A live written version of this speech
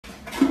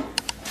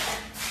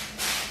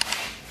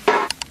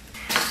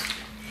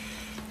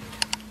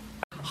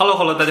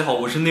Hello， 大家好，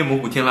我是内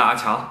蒙古天籁阿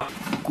强。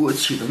过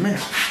期的麦，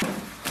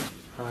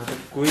这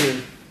锅也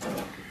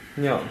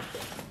酿了。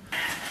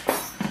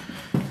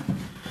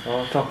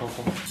正好。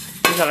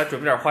接下来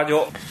准备点花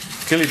椒，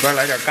给里边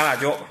来点干辣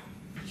椒，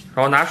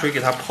然后拿水给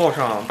它泡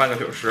上半个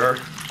小时。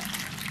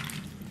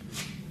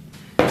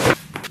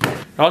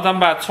然后咱们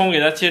把葱给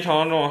它切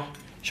成这种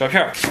小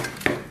片儿。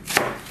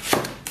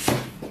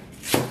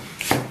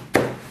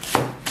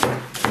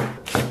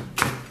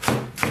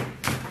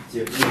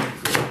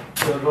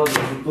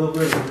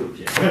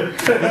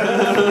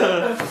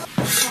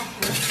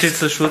这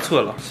次说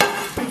错了。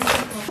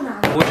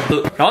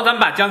然后咱们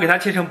把姜给它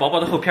切成薄薄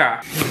的厚片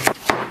儿。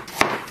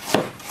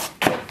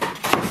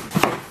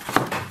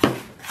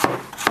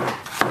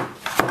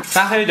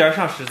咱还有点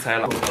上食材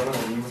了，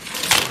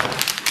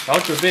然后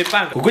准备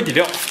半个火锅底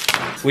料，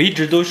我一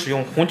直都使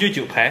用红酒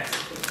酒牌，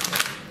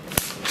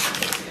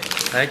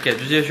来给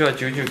这些需要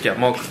99感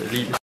冒可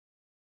丽。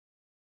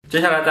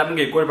接下来咱们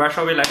给锅里边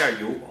稍微来点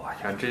油，哇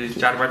天，这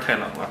家里边太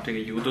冷了，这个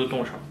油都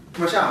冻上了。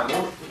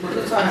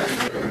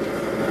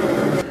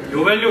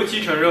油温6、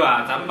7成热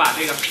啊，咱们把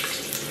这个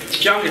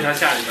姜给它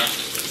下里边，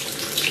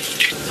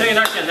先给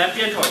它简单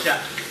煸炒一下。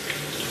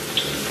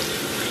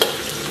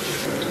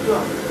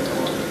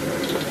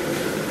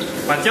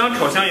把姜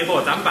炒香以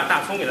后，咱们把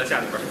大葱给它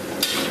下里边，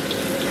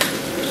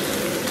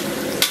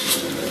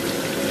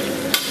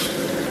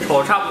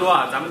炒差不多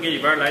啊，咱们给里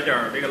边来点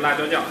这个辣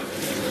椒酱。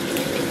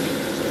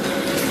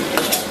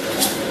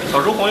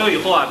炒出红油以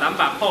后啊，咱们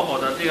把泡好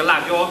的这个辣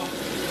椒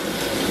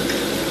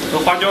和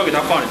花椒给它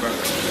放里边，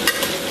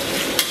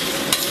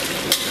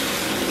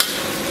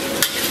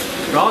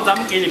然后咱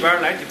们给里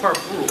边来几块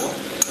腐乳，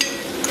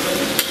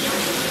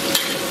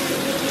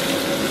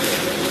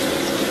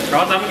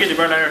然后咱们给里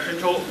边来点生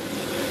抽。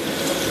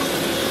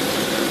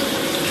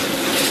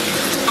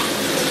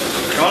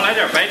然后来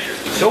点白芷，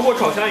小火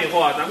炒香以后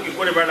啊，咱们给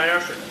锅里边来点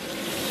水，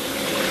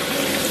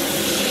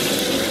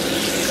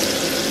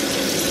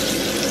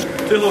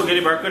最后给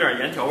里边搁点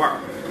盐调味儿。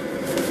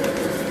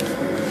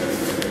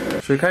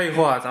水开以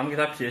后啊，咱们给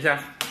它撇一下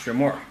血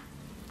沫，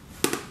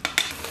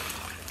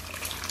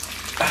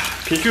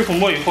撇去粉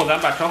末以后，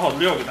咱把调好的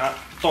料给它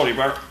倒里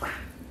边，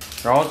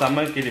然后咱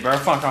们给里边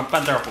放上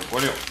半袋火锅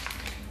料，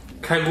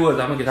开锅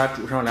咱们给它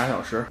煮上2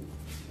小时。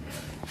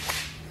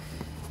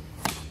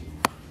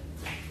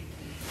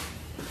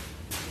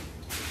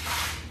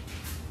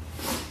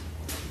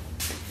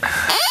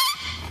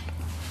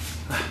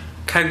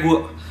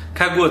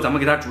开锅，咱们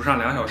给它煮上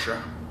2小时。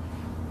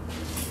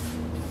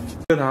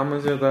他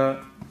们现在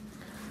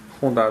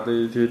混打的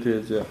一些铁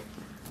剂，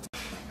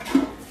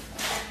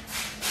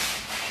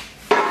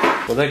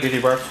我再给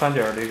里边窜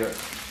点这个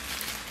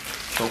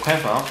小宽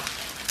房。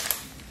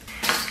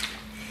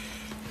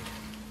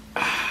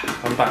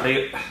咱们把这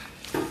个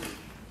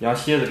羊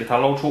蝎子给它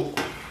捞出，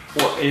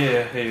哇，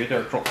哎，还有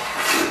点重。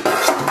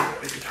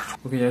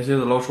我给羊蝎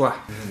子捞出啊。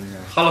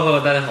Hello，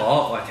 大家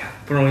好，我天，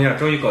不容易啊，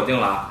终于搞定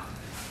了啊。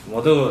我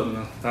都，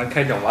咱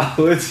开整吧。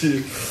我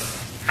去，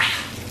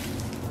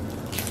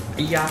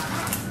哎呀，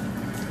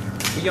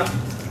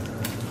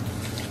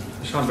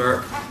上边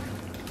儿，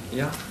哎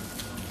呀，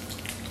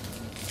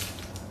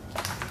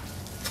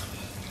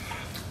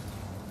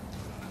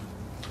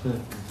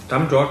咱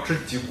们主要吃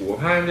脊骨，我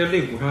看这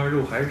肋骨上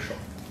肉还是少，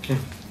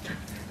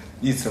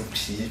一层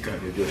皮感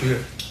觉就是，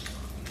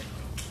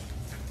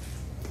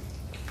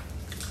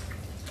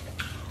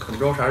可不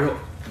知道啥肉，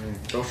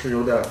倒是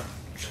有点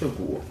脆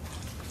骨。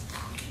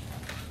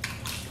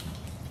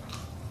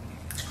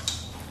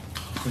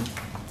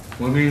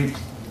我给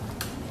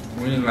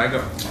你来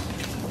个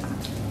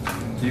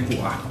脊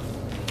骨啊！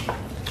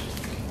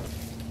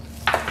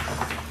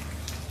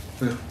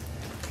哎，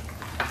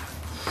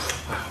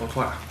好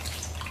脆啊！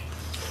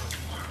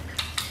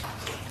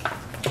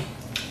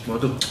毛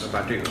豆，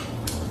把这个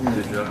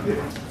解决了。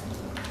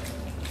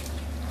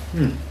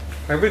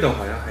哎，味道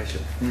好像还行。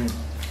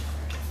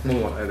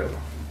弄我来的吧。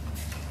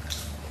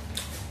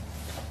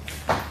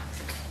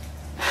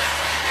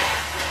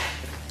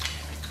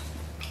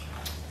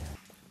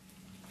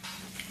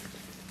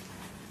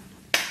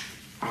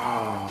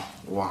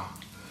哇，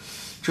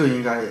这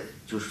应该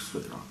就是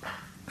水了，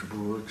这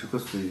不这个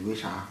水为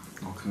啥？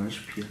可能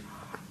是皮。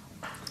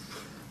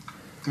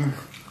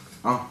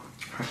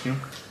还行。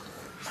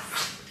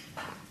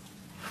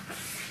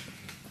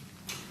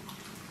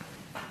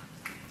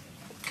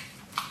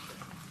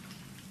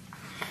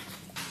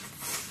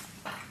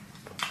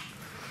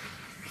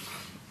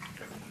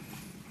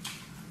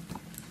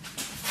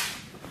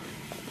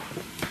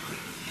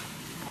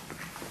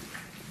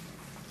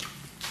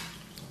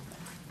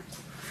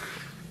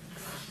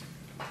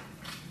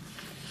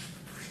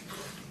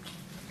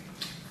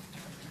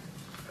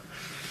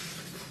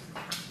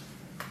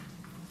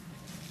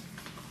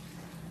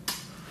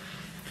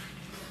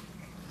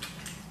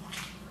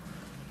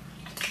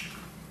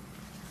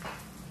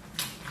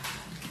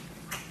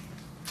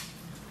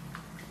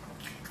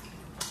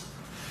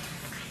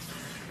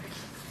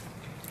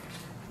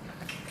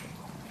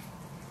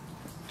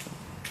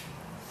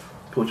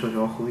多悄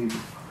悄喝一口。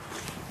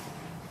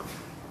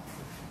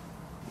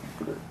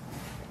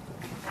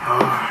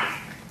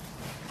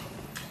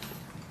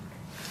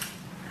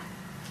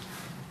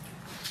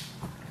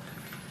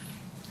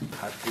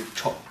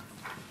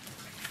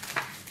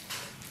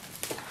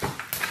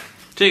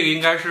这个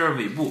应该是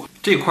尾部，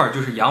这块就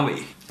是羊尾。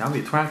羊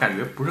尾突然感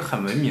觉不是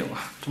很文明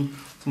啊，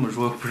这么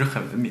说不是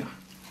很文明。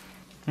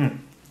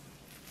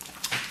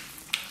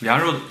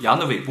羊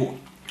的尾部